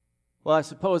Well, I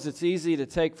suppose it's easy to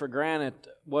take for granted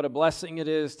what a blessing it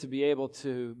is to be able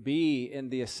to be in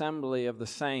the assembly of the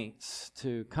saints,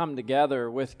 to come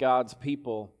together with God's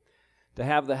people, to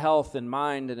have the health in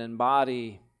mind and in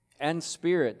body and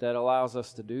spirit that allows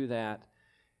us to do that.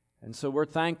 And so we're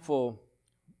thankful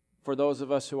for those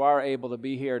of us who are able to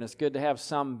be here, and it's good to have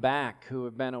some back who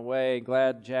have been away.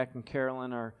 Glad Jack and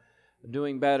Carolyn are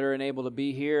doing better and able to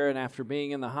be here, and after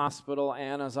being in the hospital,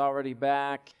 Anna's already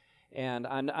back. And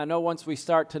I know once we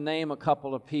start to name a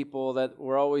couple of people that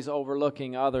we're always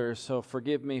overlooking others, so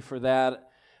forgive me for that.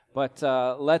 But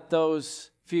let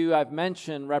those few I've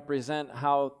mentioned represent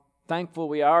how thankful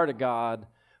we are to God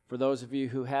for those of you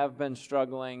who have been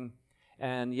struggling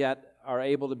and yet are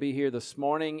able to be here this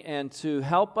morning, and to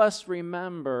help us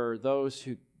remember those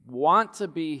who want to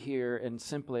be here and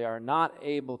simply are not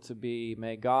able to be.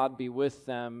 May God be with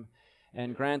them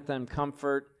and grant them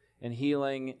comfort and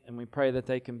healing, and we pray that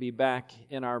they can be back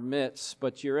in our midst.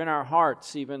 But you're in our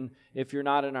hearts, even if you're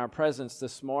not in our presence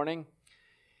this morning.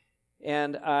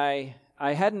 And I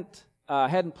hadn't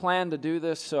planned to do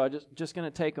this, so I'm just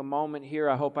going to take a moment here.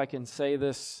 I hope I can say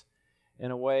this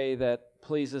in a way that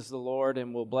pleases the Lord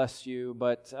and will bless you.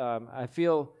 But I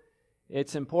feel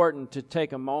it's important to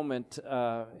take a moment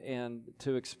and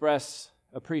to express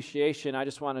appreciation. I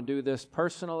just want to do this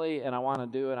personally, and I want to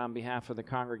do it on behalf of the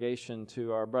congregation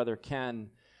to our brother Ken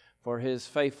for his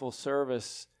faithful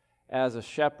service as a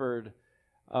shepherd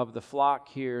of the flock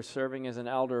here, serving as an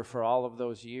elder for all of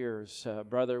those years.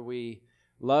 Brother, we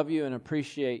love you and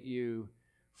appreciate you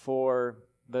for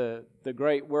the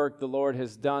great work the Lord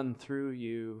has done through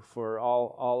you for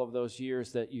all of those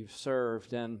years that you've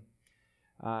served, and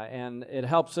it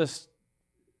helps us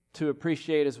to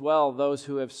appreciate as well those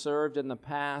who have served in the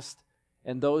past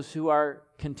and those who are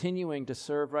continuing to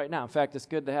serve right now. In fact, it's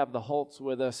good to have the Holtz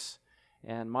with us,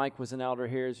 and Mike was an elder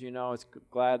here, as you know.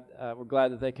 We're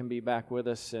glad that they can be back with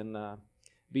us and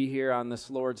be here on this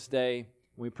Lord's Day.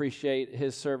 We appreciate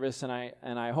his service, and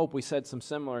I hope we said some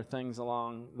similar things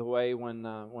along the way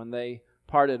when they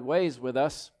parted ways with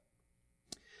us.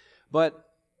 But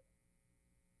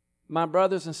my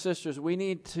brothers and sisters, we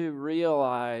need to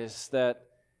realize that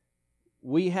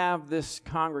we have this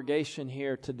congregation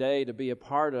here today to be a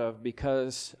part of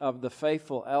because of the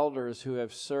faithful elders who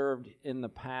have served in the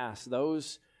past,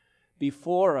 those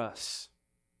before us.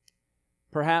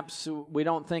 Perhaps we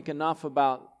don't think enough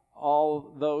about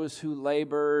all those who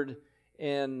labored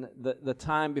in the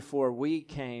time before we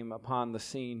came upon the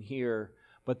scene here,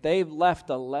 but they've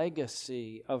left a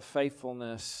legacy of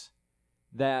faithfulness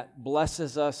that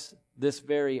blesses us this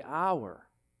very hour.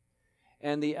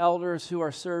 And the elders who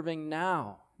are serving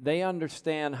now, they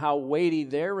understand how weighty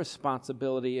their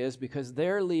responsibility is because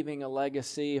they're leaving a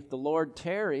legacy. If the Lord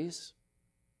tarries,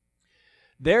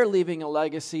 they're leaving a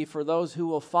legacy for those who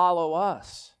will follow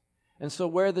us. And so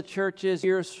where the church is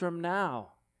years from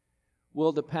now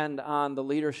will depend on the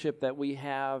leadership that we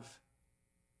have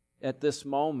at this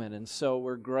moment. And so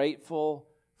we're grateful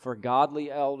for godly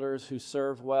elders who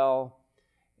serve well,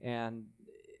 and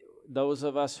those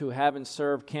of us who haven't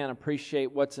served can't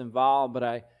appreciate what's involved,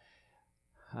 but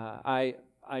I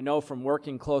know from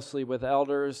working closely with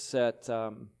elders that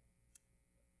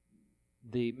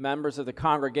the members of the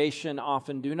congregation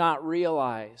often do not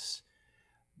realize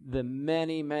the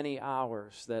many, many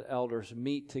hours that elders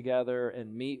meet together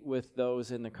and meet with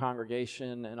those in the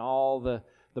congregation, and all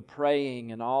the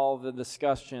praying and all the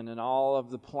discussion and all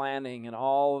of the planning and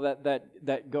all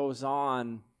that goes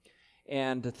on.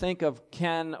 And to think of,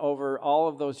 Ken, over all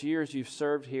of those years you've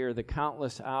served here, the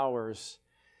countless hours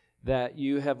that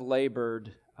you have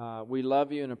labored, we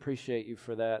love you and appreciate you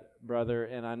for that, brother.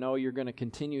 And I know you're going to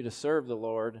continue to serve the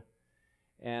Lord,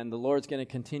 and the Lord's going to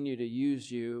continue to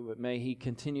use you, but may He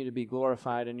continue to be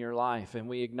glorified in your life. And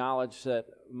we acknowledge that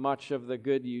much of the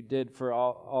good you did for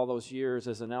all those years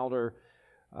as an elder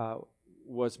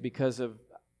was because of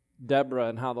Deborah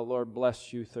and how the Lord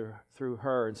blessed you through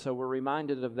her. And so we're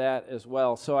reminded of that as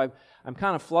well. So I'm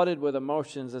kind of flooded with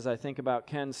emotions as I think about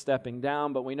Ken stepping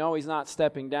down, but we know he's not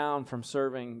stepping down from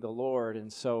serving the Lord.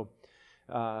 And so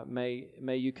may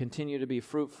you continue to be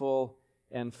fruitful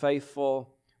and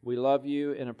faithful. We love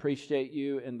you and appreciate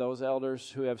you and those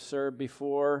elders who have served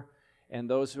before and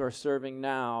those who are serving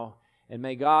now. And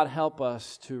may God help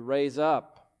us to raise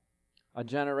up a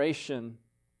generation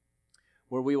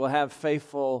where we will have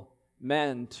faithful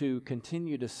men to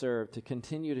continue to serve, to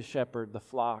continue to shepherd the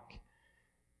flock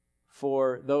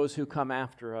for those who come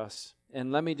after us.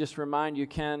 And let me just remind you,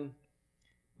 Ken,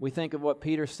 we think of what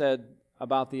Peter said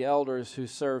about the elders who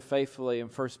serve faithfully in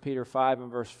 1 Peter 5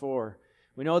 and verse 4.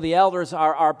 We know the elders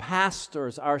are our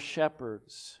pastors, our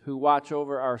shepherds, who watch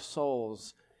over our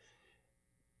souls.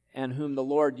 and whom the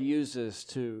Lord uses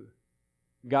to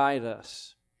guide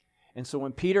us. And so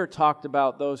when Peter talked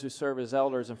about those who serve as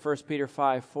elders in 1 Peter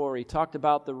 5:4, he talked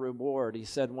about the reward. He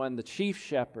said, when the chief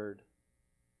shepherd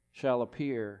shall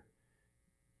appear,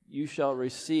 you shall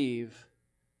receive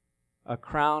a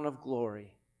crown of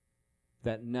glory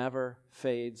that never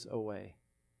fades away.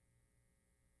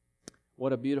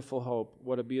 What a beautiful hope.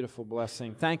 What a beautiful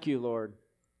blessing. Thank you, Lord.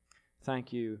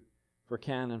 Thank you for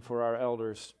Ken and for our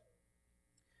elders.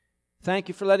 Thank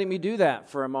you for letting me do that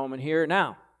for a moment here.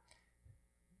 Now,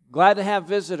 glad to have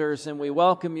visitors, and we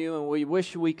welcome you, and we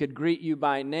wish we could greet you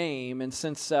by name. And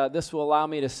since this will allow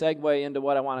me to segue into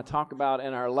what I want to talk about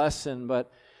in our lesson,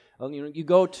 but you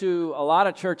go to a lot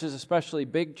of churches, especially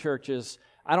big churches.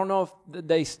 I don't know if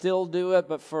they still do it,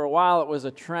 but for a while it was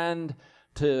a trend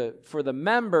for the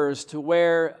members to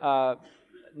wear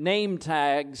name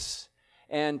tags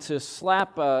and to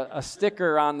slap a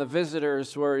sticker on the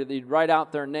visitors where you'd write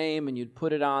out their name and you'd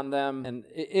put it on them. And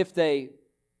if they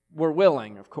were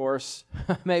willing, of course.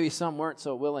 Maybe some weren't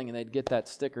so willing and they'd get that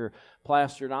sticker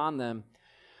plastered on them.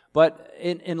 But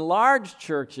in large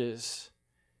churches,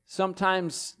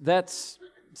 sometimes that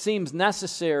seems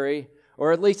necessary,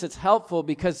 or at least it's helpful,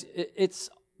 because it's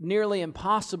nearly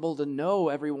impossible to know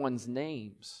everyone's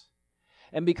names.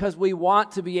 And because we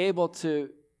want to be able to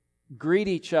greet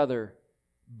each other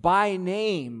by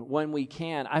name when we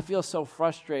can. I feel so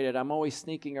frustrated. I'm always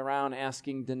sneaking around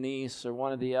asking Denise or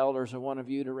one of the elders or one of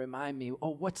you to remind me,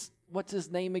 oh, what's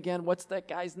his name again? What's that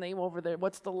guy's name over there?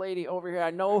 What's the lady over here?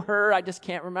 I know her. I just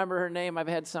can't remember her name. I've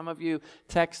had some of you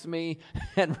text me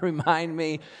and remind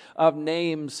me of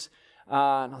names.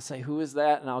 And I'll say, who is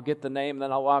that? And I'll get the name.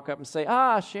 Then I'll walk up and say,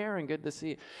 Sharon, good to see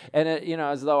you. And,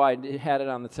 as though I had it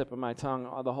on the tip of my tongue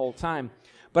the whole time.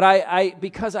 But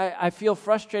because I feel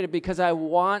frustrated because I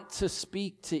want to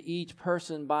speak to each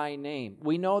person by name.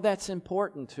 We know that's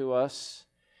important to us.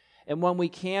 And when we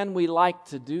can, we like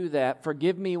to do that.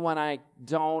 Forgive me when I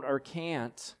don't or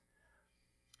can't.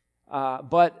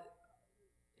 But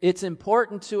it's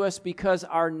important to us because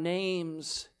our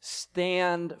names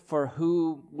stand for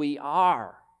who we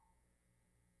are.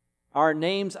 Our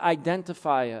names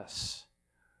identify us.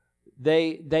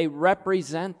 They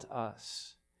represent us.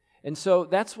 And so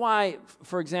that's why,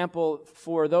 for example,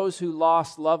 for those who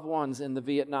lost loved ones in the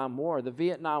Vietnam War, the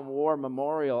Vietnam War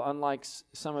Memorial, unlike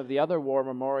some of the other war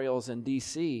memorials in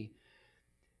D.C.,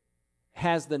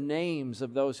 has the names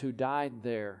of those who died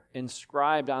there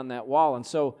inscribed on that wall. And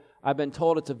so I've been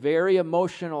told it's a very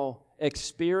emotional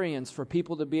experience for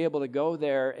people to be able to go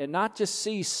there and not just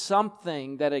see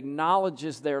something that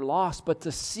acknowledges their loss, but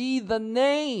to see the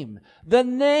name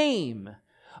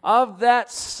of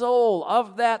that soul,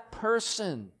 of that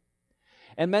person.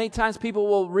 And many times people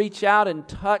will reach out and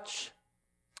touch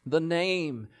the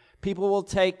name. People will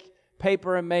take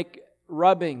paper and make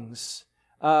rubbings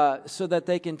so that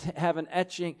they can have an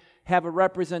etching, have a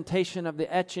representation of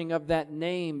the etching of that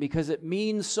name, because it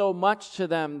means so much to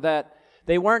them that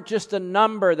they weren't just a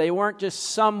number, they weren't just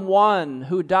someone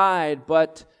who died,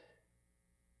 but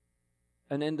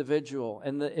an individual.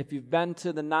 And if you've been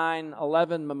to the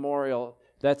 9/11 memorial,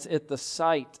 that's at the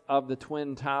site of the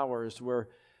Twin Towers, where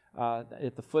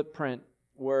at the footprint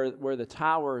where the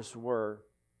towers were.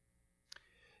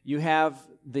 You have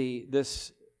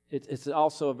it's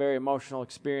also a very emotional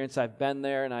experience. I've been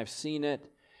there and I've seen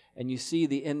it. And you see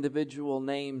the individual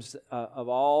names of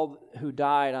all who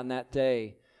died on that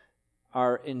day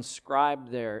are inscribed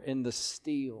there in the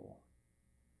steel.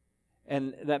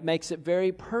 And that makes it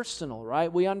very personal,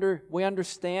 right? We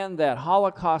understand that.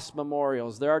 Holocaust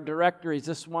memorials, there are directories.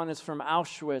 This one is from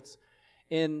Auschwitz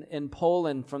in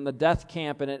Poland, from the death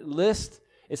camp. And it lists,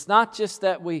 it's not just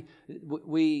that we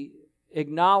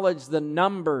acknowledge the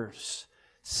numbers,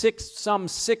 some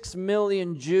 6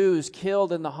 million Jews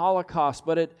killed in the Holocaust,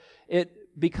 but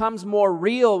it becomes more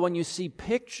real when you see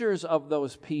pictures of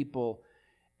those people.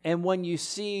 And when you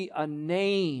see a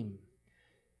name,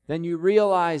 then you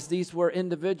realize these were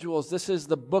individuals. This is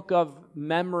the book of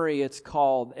memory, it's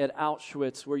called, at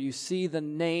Auschwitz, where you see the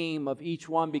name of each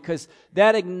one, because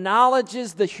that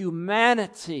acknowledges the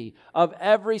humanity of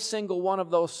every single one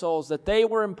of those souls, that they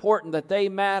were important, that they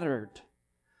mattered,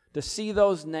 to see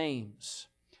those names.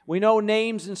 We know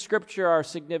names in Scripture are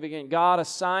significant. God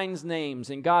assigns names,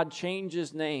 and God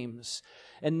changes names.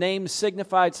 And names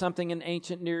signified something in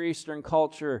ancient Near Eastern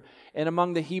culture and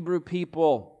among the Hebrew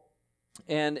people.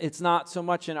 And it's not so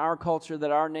much in our culture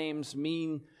that our names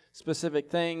mean specific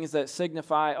things that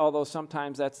signify, although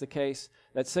sometimes that's the case,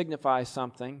 that signifies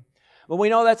something. But we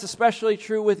know that's especially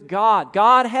true with God.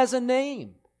 God has a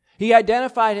name. He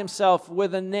identified himself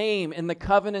with a name in the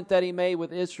covenant that he made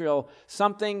with Israel,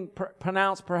 something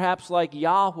pronounced perhaps like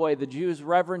Yahweh. The Jews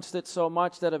reverenced it so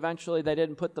much that eventually they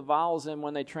didn't put the vowels in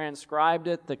when they transcribed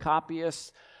it, the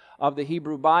copyists of the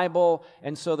Hebrew Bible,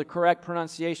 and so the correct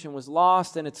pronunciation was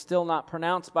lost, and it's still not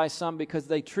pronounced by some because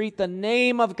they treat the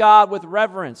name of God with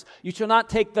reverence. You shall not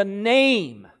take the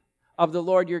name of the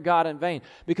Lord your God in vain,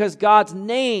 because God's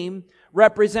name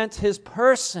represents His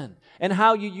person, and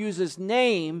how you use His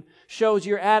name shows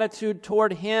your attitude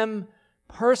toward Him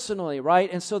personally,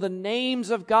 right? And so the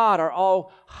names of God are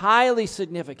all highly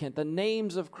significant. The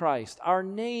names of Christ, our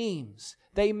names,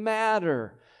 they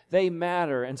matter. They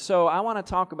matter. And so I want to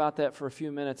talk about that for a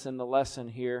few minutes in the lesson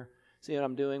here. See what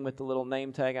I'm doing with the little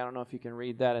name tag? I don't know if you can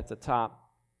read that at the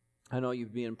top. I know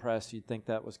you'd be impressed. You'd think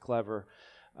that was clever.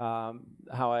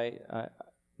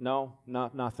 No,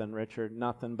 nothing, Richard,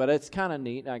 nothing. But it's kind of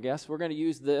neat, I guess. We're going to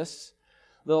use this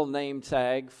little name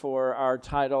tag for our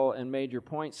title and major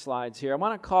point slides here. I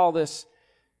want to call this,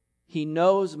 He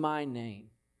Knows My Name,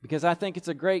 because I think it's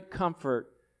a great comfort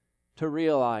to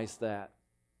realize that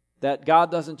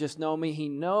God doesn't just know me, He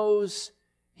knows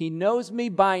me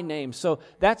by name. So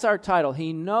that's our title,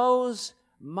 He Knows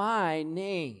My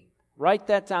Name. Write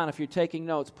that down. If you're taking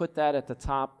notes, put that at the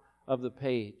top of the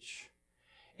page.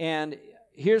 And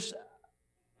here's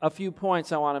a few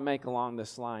points I want to make along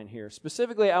this line here.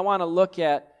 Specifically, I want to look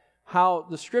at how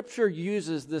the Scripture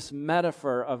uses this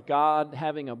metaphor of God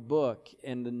having a book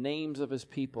and the names of His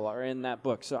people are in that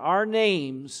book. So our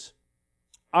names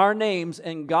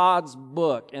in God's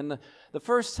book. And the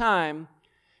first time,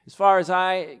 as far as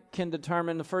I can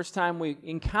determine, the first time we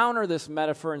encounter this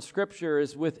metaphor in Scripture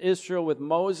is with Israel, with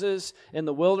Moses in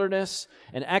the wilderness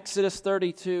in Exodus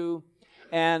 32.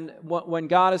 And when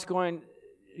God is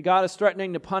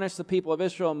threatening to punish the people of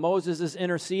Israel, and Moses is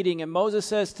interceding, and Moses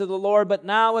says to the Lord, "But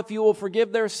now if you will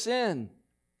forgive their sin.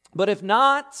 But if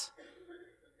not,"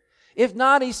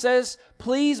 he says,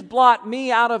 "please blot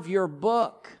me out of your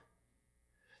book."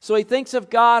 So he thinks of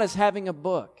God as having a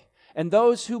book. And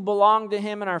those who belong to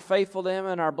Him and are faithful to Him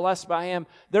and are blessed by Him,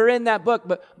 they're in that book.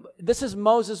 But this is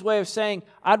Moses' way of saying,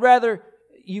 I'd rather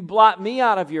you blot me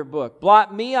out of your book.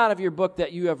 Blot me out of your book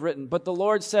that you have written. But the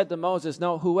Lord said to Moses,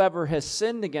 no, whoever has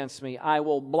sinned against me, I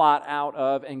will blot out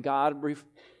of. And God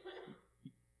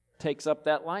takes up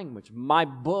that language. My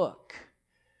book.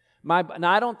 Now,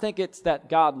 I don't think it's that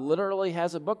God literally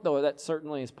has a book, though that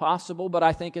certainly is possible. But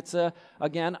I think it's, a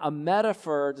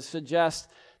metaphor to suggest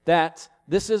that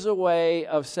this is a way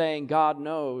of saying God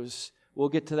knows. We'll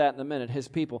get to that in a minute, His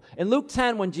people. In Luke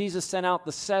 10, when Jesus sent out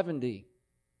the 70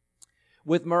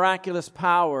 with miraculous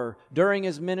power during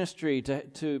His ministry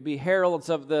to be heralds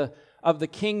of the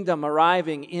kingdom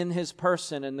arriving in His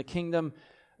person and the kingdom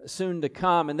soon to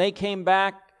come. And they came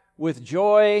back with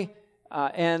joy,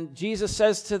 and Jesus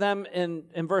says to them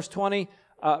in verse 20,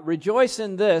 rejoice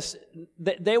in this.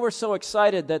 They were so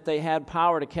excited that they had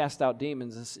power to cast out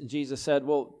demons. And Jesus said,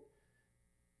 well,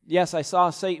 yes, I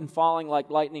saw Satan falling like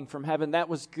lightning from heaven. That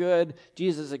was good.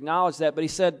 Jesus acknowledged that, but He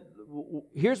said,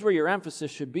 here's where your emphasis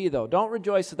should be, though. Don't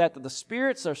rejoice that the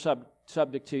spirits are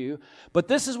subject to you, but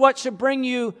this is what should bring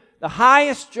you the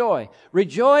highest joy.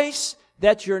 Rejoice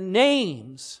that your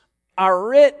names are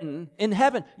written in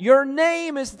heaven. Your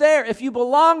name is there. If you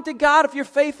belong to God, if you're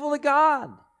faithful to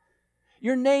God,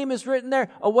 your name is written there.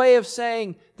 A way of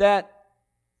saying that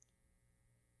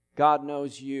God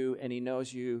knows you and He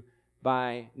knows you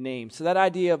by name. So that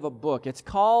idea of a book, it's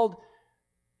called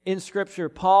in Scripture,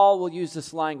 Paul will use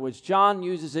this language. John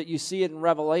uses it. You see it in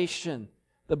Revelation.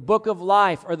 The book of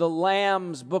life, or the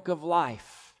Lamb's book of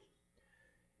life.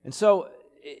 And so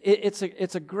it's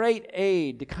a great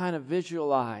aid to kind of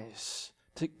visualize,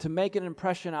 to make an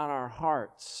impression on our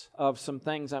hearts of some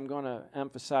things I'm going to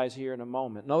emphasize here in a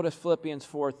moment. Notice Philippians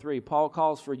 4:3. Paul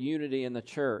calls for unity in the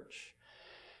church.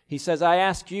 He says, I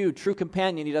ask you, true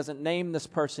companion. He doesn't name this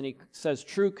person. He says,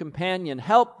 true companion,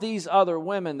 help these other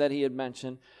women that he had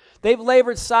mentioned. They've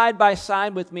labored side by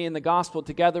side with me in the gospel,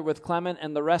 together with Clement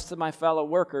and the rest of my fellow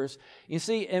workers. You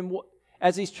see, and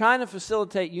as he's trying to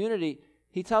facilitate unity,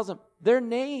 he tells them their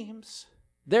names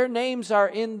are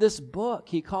in this book.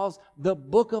 He calls the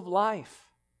book of life.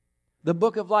 The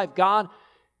book of life. God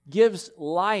gives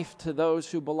life to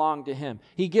those who belong to Him.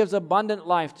 He gives abundant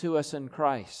life to us in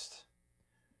Christ.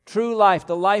 True life,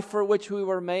 the life for which we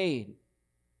were made.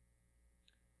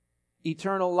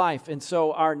 Eternal life. And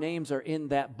so our names are in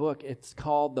that book. It's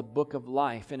called the book of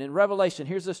life. And in Revelation,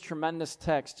 here's this tremendous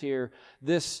text here,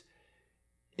 this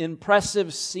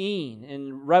impressive scene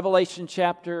in Revelation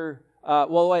chapter,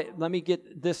 let me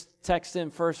get this text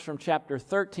in first from chapter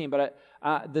 13, but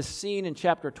the scene in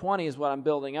chapter 20 is what I'm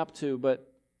building up to,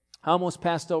 but I almost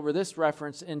passed over this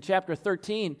reference in chapter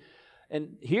 13.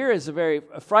 And here is a very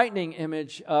frightening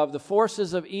image of the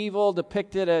forces of evil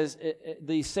depicted as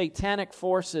the satanic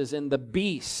forces and the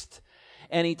beast.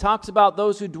 And he talks about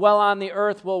those who dwell on the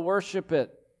earth will worship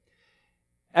it.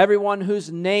 Everyone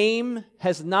whose name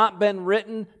has not been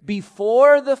written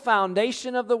before the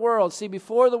foundation of the world. See,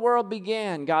 before the world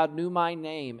began, God knew my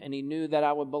name, and He knew that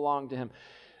I would belong to Him.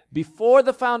 Before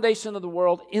the foundation of the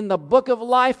world, in the book of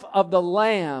life of the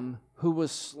Lamb who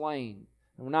was slain.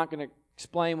 And we're not going to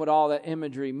explain what all that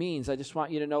imagery means. I just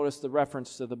want you to notice the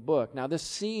reference to the book. Now, this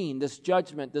scene, this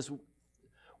judgment, this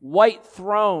white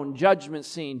throne judgment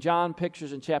scene, John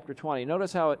pictures in chapter 20.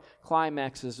 Notice how it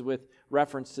climaxes with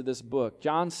reference to this book.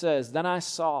 John says, "Then I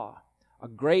saw a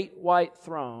great white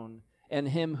throne and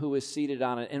Him who is seated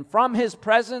on it. And from His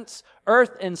presence,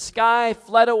 earth and sky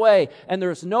fled away, and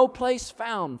there is no place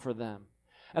found for them.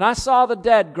 And I saw the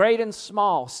dead, great and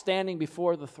small, standing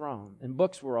before the throne, and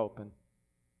books were open.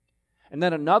 And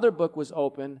then another book was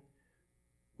opened,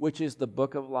 which is the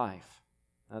book of life."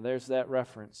 Now there's that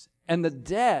reference. "And the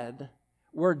dead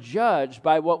were judged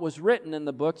by what was written in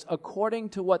the books according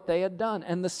to what they had done.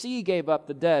 And the sea gave up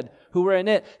the dead who were in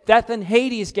it. Death and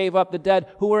Hades gave up the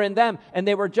dead who were in them. And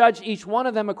they were judged, each one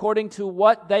of them, according to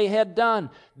what they had done.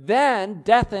 Then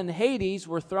death and Hades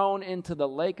were thrown into the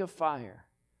lake of fire."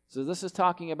 So this is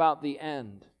talking about the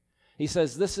end. He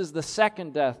says this is the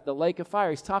second death, the lake of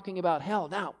fire. He's talking about hell.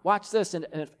 Now, watch this. "And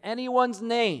if anyone's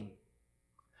name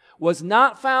was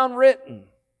not found written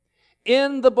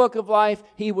in the book of life,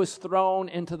 he was thrown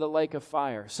into the lake of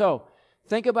fire." So,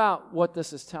 think about what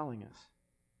this is telling us.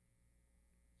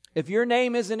 If your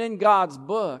name isn't in God's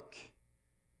book,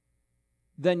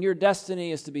 then your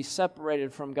destiny is to be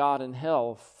separated from God in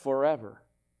hell forever.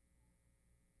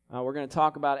 We're going to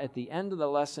talk about at the end of the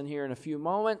lesson here in a few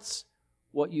moments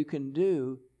what you can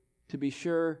do to be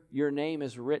sure your name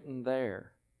is written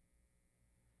there.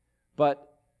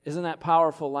 But isn't that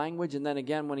powerful language? And then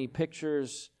again, when he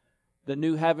pictures the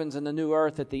new heavens and the new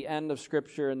earth at the end of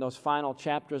Scripture in those final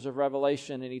chapters of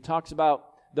Revelation, and he talks about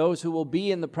those who will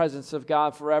be in the presence of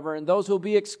God forever and those who will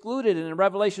be excluded. And in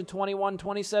Revelation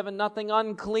 21:27, "Nothing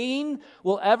unclean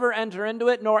will ever enter into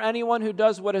it, nor anyone who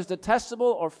does what is detestable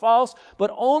or false,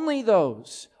 but only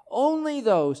those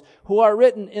who are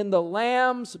written in the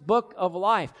Lamb's book of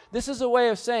life." This is a way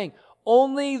of saying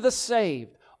only the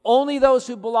saved, only those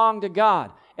who belong to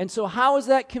God. And so how is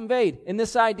that conveyed in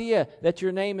this idea that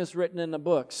your name is written in the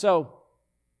book? So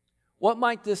what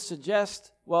might this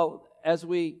suggest? Well, as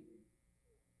we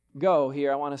go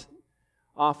here, I want to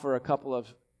offer a couple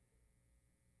of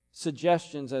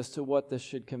suggestions as to what this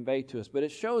should convey to us. But it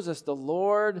shows us the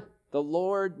Lord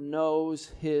knows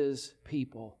His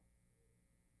people.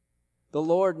 The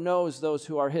Lord knows those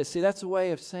who are His. See, that's a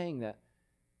way of saying that.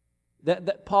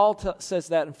 That Paul says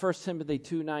that in 1 Timothy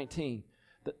 2:19.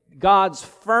 God's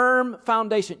firm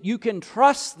foundation. You can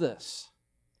trust this.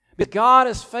 Because God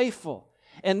is faithful.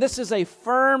 And this is a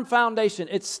firm foundation.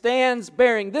 It stands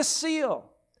bearing this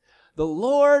seal. The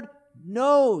Lord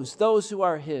knows those who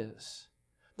are His.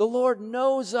 The Lord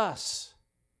knows us.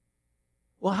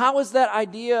 Well, how is that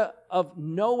idea of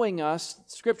knowing us?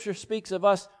 Scripture speaks of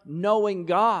us knowing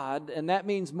God, and that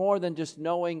means more than just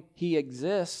knowing He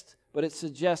exists, but it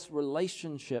suggests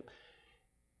relationship,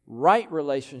 right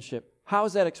relationship. How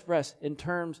is that expressed in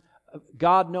terms of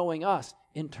God knowing us,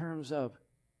 in terms of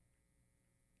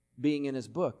being in His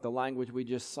book, the language we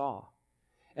just saw?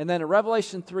 And then in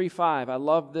Revelation 3:5, I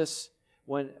love this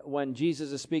when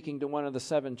Jesus is speaking to one of the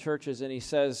seven churches, and He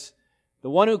says, "The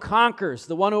one who conquers,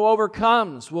 the one who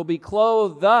overcomes, will be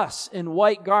clothed thus in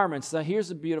white garments." Now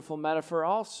here's a beautiful metaphor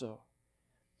also.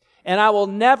 "And I will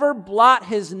never blot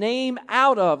his name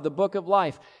out of the book of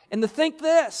life." And to think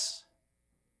this,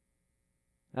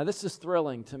 now this is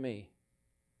thrilling to me.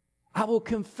 I will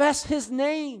confess His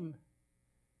name.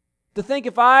 To think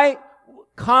if I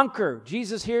conquer,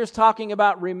 Jesus here is talking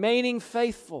about remaining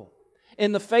faithful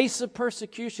in the face of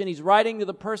persecution. He's writing to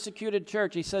the persecuted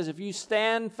church. He says, if you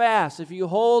stand fast, if you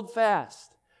hold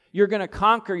fast, you're going to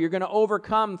conquer, you're going to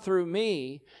overcome through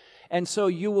me. And so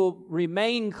you will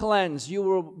remain cleansed. You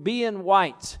will be in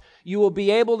white. You will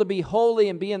be able to be holy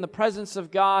and be in the presence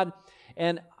of God.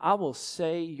 And I will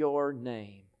say your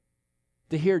name.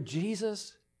 To hear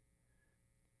Jesus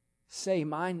say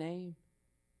my name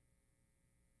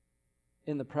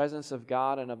in the presence of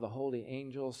God and of the holy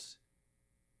angels,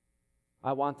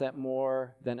 I want that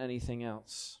more than anything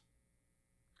else.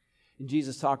 And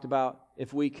Jesus talked about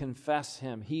if we confess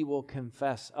Him, He will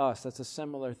confess us. That's a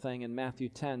similar thing in Matthew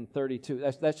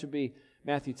 10:32. That should be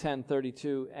Matthew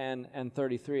 10:32 and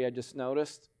 33, I just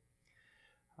noticed.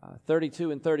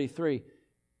 32 and 33.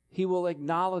 He will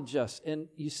acknowledge us. And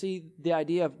you see the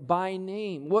idea of by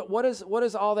name. What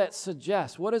does all that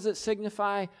suggest? What does it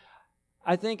signify?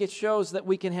 I think it shows that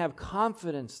we can have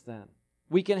confidence then.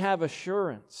 We can have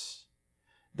assurance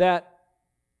that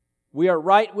we are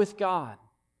right with God,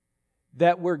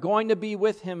 that we're going to be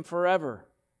with Him forever.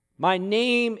 My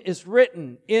name is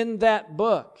written in that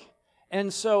book.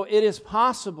 And so it is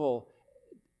possible,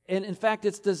 and in fact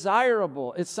it's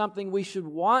desirable, it's something we should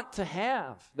want to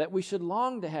have, that we should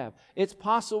long to have. It's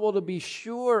possible to be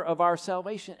sure of our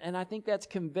salvation, and I think that's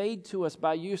conveyed to us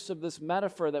by use of this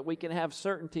metaphor that we can have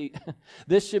certainty.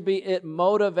 It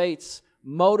motivates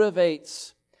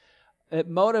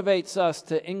us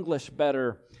to English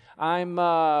better.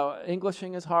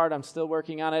 Englishing is hard, I'm still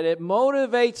working on it. It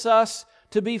motivates us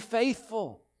to be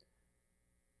faithful.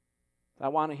 I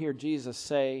want to hear Jesus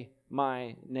say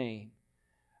my name.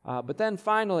 But then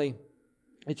finally,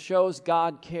 it shows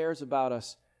God cares about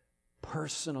us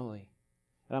personally.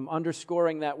 And I'm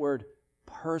underscoring that word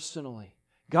personally.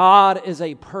 God is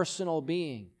a personal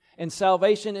being. And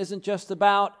salvation isn't just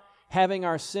about having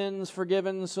our sins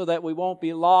forgiven so that we won't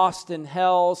be lost in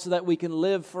hell, so that we can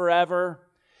live forever.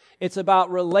 It's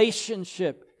about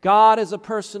relationship. God is a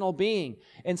personal being.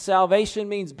 And salvation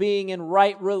means being in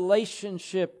right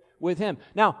relationship with Him.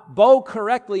 Now, Bo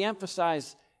correctly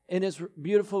emphasized in his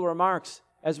beautiful remarks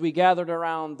as we gathered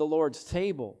around the Lord's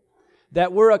table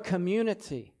that we're a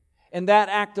community. And that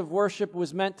act of worship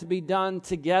was meant to be done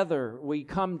together. We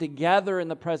come together in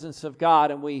the presence of God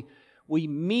and we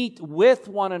meet with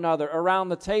one another around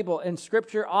the table. And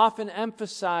Scripture often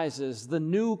emphasizes the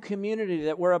new community,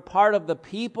 that we're a part of the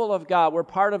people of God. We're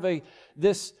part of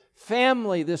this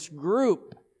family, this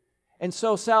group. And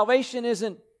so salvation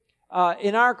isn't,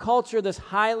 in our culture, this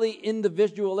highly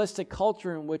individualistic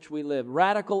culture in which we live.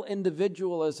 Radical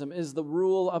individualism is the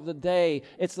rule of the day.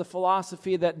 It's the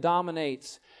philosophy that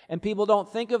dominates. And people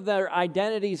don't think of their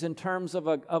identities in terms of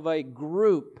a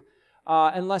group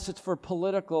unless it's for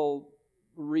political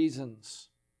reasons.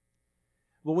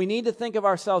 Well, we need to think of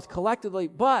ourselves collectively,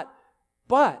 but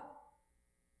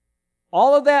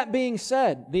all of that being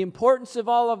said, the importance of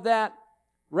all of that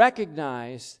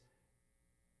recognized,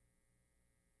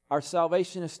 our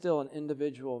salvation is still an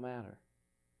individual matter.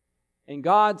 And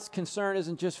God's concern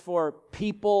isn't just for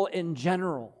people in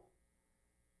general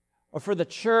or for the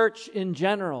church in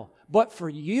general, but for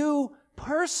you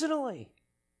personally.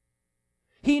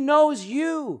 He knows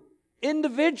you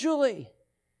individually.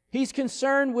 He's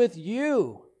concerned with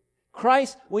you.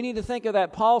 Christ, we need to think of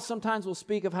that. Paul sometimes will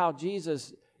speak of how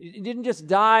Jesus didn't just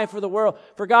die for the world.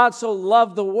 For God so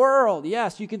loved the world.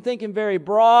 Yes, you can think in very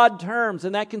broad terms,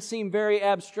 and that can seem very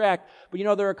abstract. But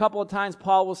there are a couple of times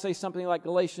Paul will say something like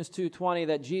Galatians 2:20,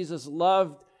 that Jesus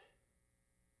loved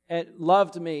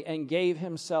me and gave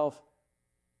Himself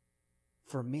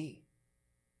for me.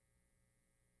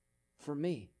 For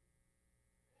me.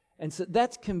 And so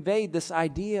that's conveyed this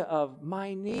idea of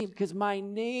my name, because my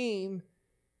name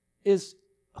is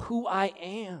who I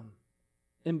am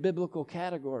in biblical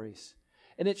categories.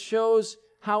 And it shows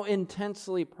how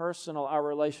intensely personal our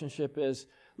relationship is.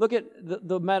 Look at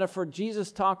the metaphor.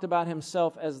 Jesus talked about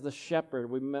Himself as the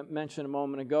shepherd. We mentioned a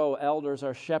moment ago, elders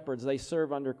are shepherds. They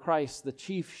serve under Christ. The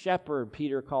chief shepherd,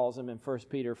 Peter calls Him in 1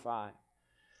 Peter 5.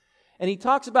 And He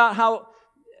talks about how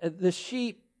the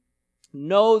sheep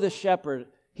know the shepherd.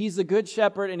 He's the good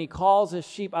shepherd and He calls His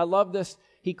sheep. I love this.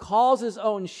 He calls His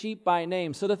own sheep by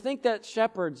name. So to think that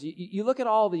shepherds, you look at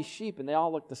all these sheep and they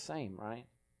all look the same, right?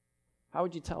 How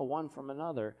would you tell one from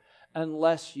another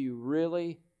unless you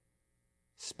really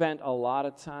spent a lot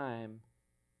of time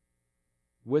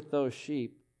with those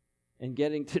sheep and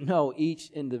getting to know each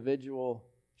individual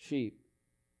sheep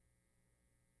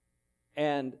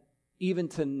and even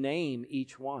to name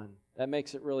each one? That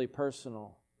makes it really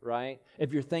personal, right?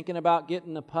 If you're thinking about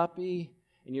getting a puppy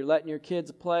and you're letting your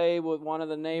kids play with one of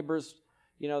the neighbors,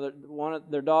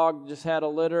 their dog just had a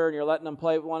litter and you're letting them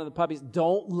play with one of the puppies,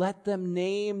 don't let them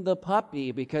name the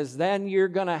puppy, because then you're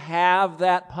going to have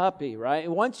that puppy, right?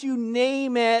 Once you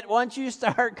name it, once you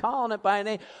start calling it by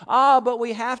name, but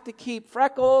we have to keep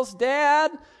Freckles,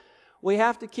 Dad. We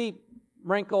have to keep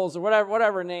Wrinkles or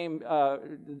whatever name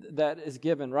that is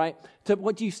given, right?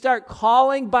 When you start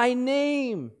calling by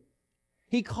name,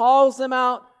 He calls them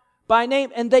out by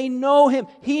name, and they know Him.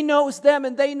 He knows them,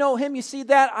 and they know Him. You see,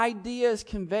 that idea is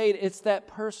conveyed. It's that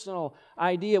personal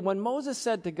idea. When Moses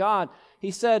said to God,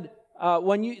 he said,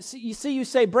 "When you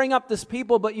say, bring up this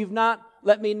people, but you've not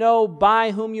let me know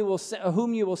by whom you will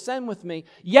send with me.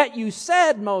 Yet you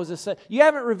said," Moses said, "you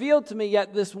haven't revealed to me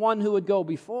yet this one who would go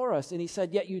before us." And He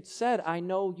said, "Yet you said, I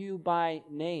know you by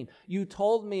name. You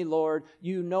told me, Lord,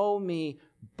 you know me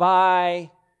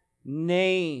by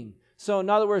name. So in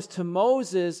other words, to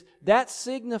Moses, that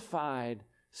signified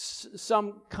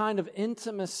some kind of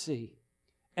intimacy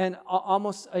and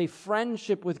almost a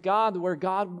friendship with God, where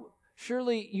God,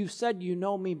 surely you said you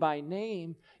know me by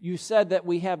name. You said that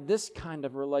we have this kind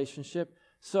of relationship.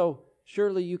 So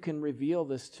surely you can reveal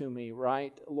this to me,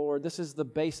 right, Lord? This is the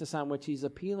basis on which he's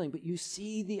appealing. But you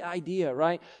see the idea,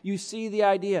 right? You see the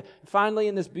idea. Finally,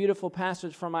 in this beautiful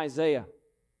passage from Isaiah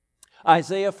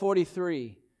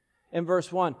 43 in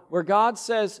verse 1, where God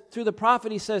says, through the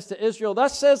prophet, he says to Israel,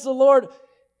 "Thus says the Lord,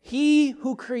 He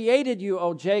who created you,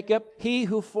 O Jacob, He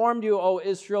who formed you, O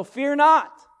Israel, fear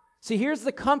not." See, here's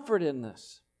the comfort in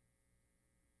this.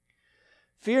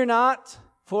 "Fear not,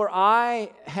 for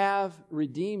I have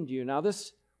redeemed you." Now,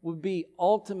 this would be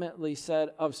ultimately said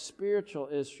of spiritual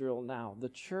Israel now, the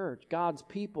church, God's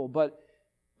people. But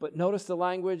notice the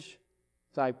language.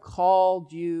 "So I've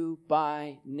called you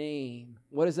by name."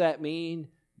 What does that mean?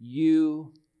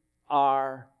 You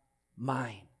are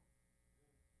mine.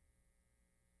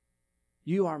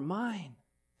 You are mine,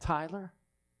 Tyler.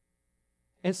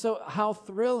 And so how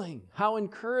thrilling, how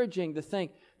encouraging to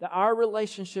think that our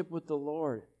relationship with the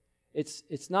Lord,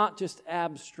 it's not just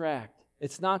abstract.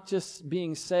 It's not just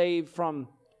being saved from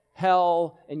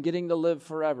hell and getting to live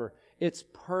forever. It's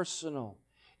personal.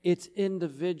 It's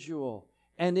individual.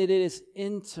 And it is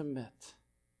intimate.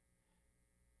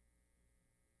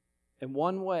 And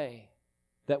one way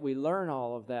that we learn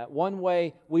all of that, one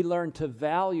way we learn to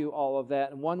value all of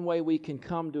that, and one way we can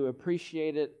come to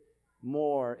appreciate it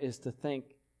more is to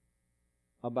think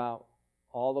about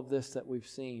all of this that we've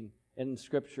seen in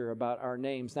Scripture about our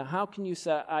names. Now, how can you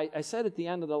say, I said at the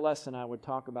end of the lesson I would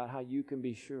talk about how you can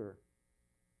be sure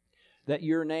that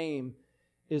your name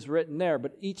is written there,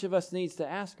 but each of us needs to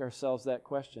ask ourselves that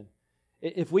question.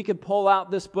 If we could pull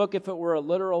out this book, if it were a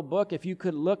literal book, if you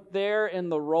could look there in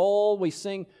the roll, we'd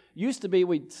sing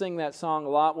that song a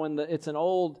lot when it's an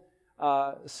old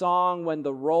song, when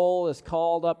the roll is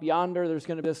called up yonder, there's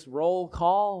going to be this roll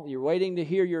call. You're waiting to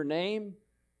hear your name.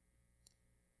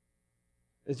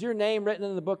 Is your name written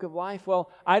in the book of life?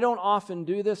 Well, I don't often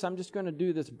do this. I'm just going to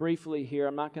do this briefly here.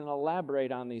 I'm not going to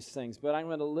elaborate on these things, but I'm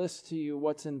going to list to you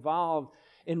what's involved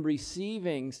in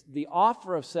receiving the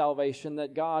offer of salvation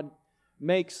that God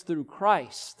makes through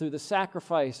Christ, through the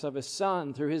sacrifice of His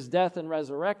Son, through His death and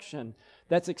resurrection,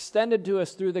 that's extended to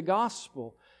us through the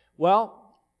gospel.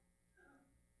 Well,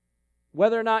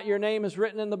 whether or not your name is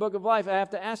written in the book of life, I have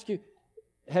to ask you,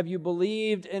 have you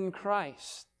believed in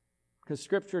Christ? Because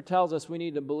Scripture tells us we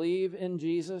need to believe in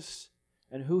Jesus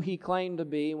and who He claimed to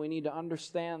be. We need to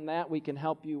understand that. We can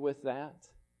help you with that.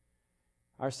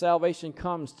 Our salvation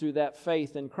comes through that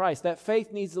faith in Christ. That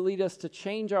faith needs to lead us to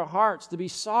change our hearts, to be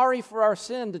sorry for our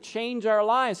sin, to change our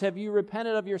lives. Have you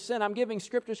repented of your sin? I'm giving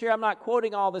scriptures here. I'm not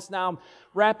quoting all this now. I'm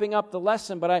wrapping up the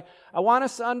lesson, but I want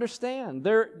us to understand.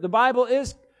 The Bible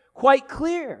is quite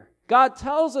clear. God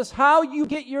tells us how you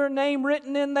get your name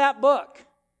written in that book.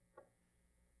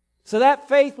 So that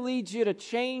faith leads you to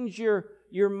change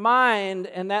your mind,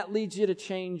 and that leads you to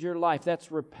change your life.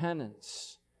 That's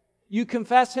repentance. You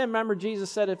confess Him. Remember, Jesus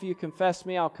said, "If you confess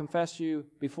me, I'll confess you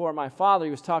before my Father."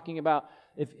 He was talking about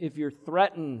if you're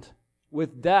threatened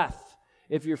with death,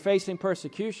 if you're facing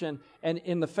persecution, and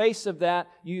in the face of that,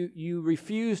 you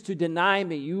refuse to deny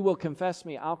me, you will confess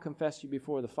me, I'll confess you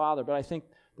before the Father. But I think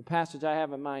the passage I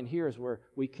have in mind here is where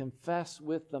we confess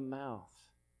with the mouth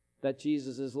that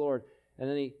Jesus is Lord. And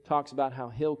then he talks about how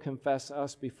He'll confess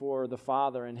us before the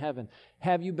Father in heaven.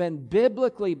 Have you been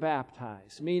biblically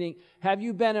baptized? Meaning, have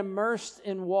you been immersed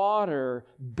in water,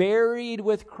 buried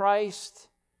with Christ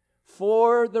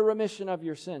for the remission of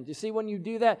your sins? You see, when you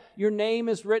do that, your name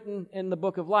is written in the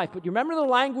book of life. But you remember the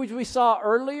language we saw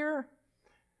earlier?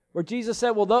 Where Jesus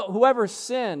said, well, whoever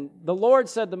sinned, the Lord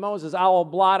said to Moses, I will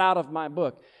blot out of my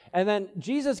book. And then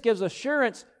Jesus gives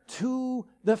assurance to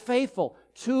the faithful.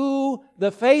 To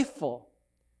the faithful.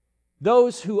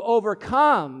 Those who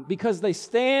overcome because they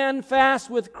stand fast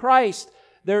with Christ.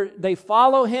 They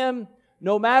follow Him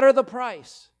no matter the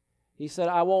price. He said,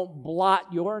 I won't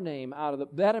blot your name out of the...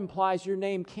 That implies your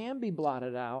name can be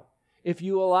blotted out if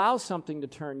you allow something to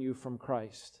turn you from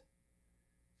Christ.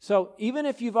 So even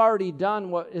if you've already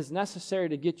done what is necessary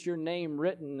to get your name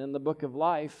written in the book of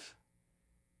life,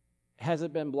 has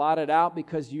it been blotted out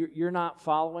because you're not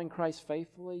following Christ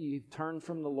faithfully? You've turned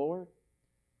from the Lord?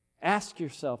 Ask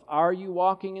yourself, are you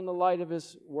walking in the light of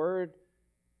His Word?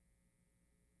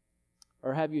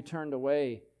 Or have you turned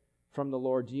away from the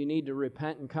Lord? Do you need to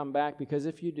repent and come back? Because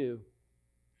if you do,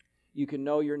 you can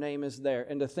know your name is there.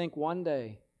 And to think one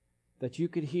day that you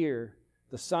could hear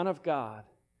the Son of God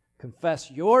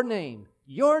confess your name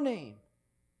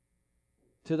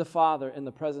to the Father in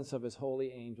the presence of His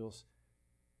holy angels.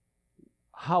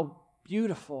 How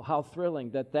beautiful, how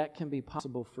thrilling that can be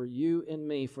possible for you and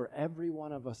me, for every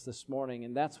one of us this morning.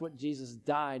 And that's what Jesus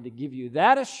died to give you,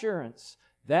 that assurance,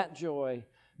 that joy.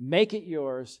 Make it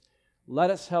yours. Let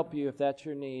us help you if that's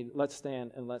your need. Let's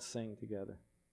stand and let's sing together.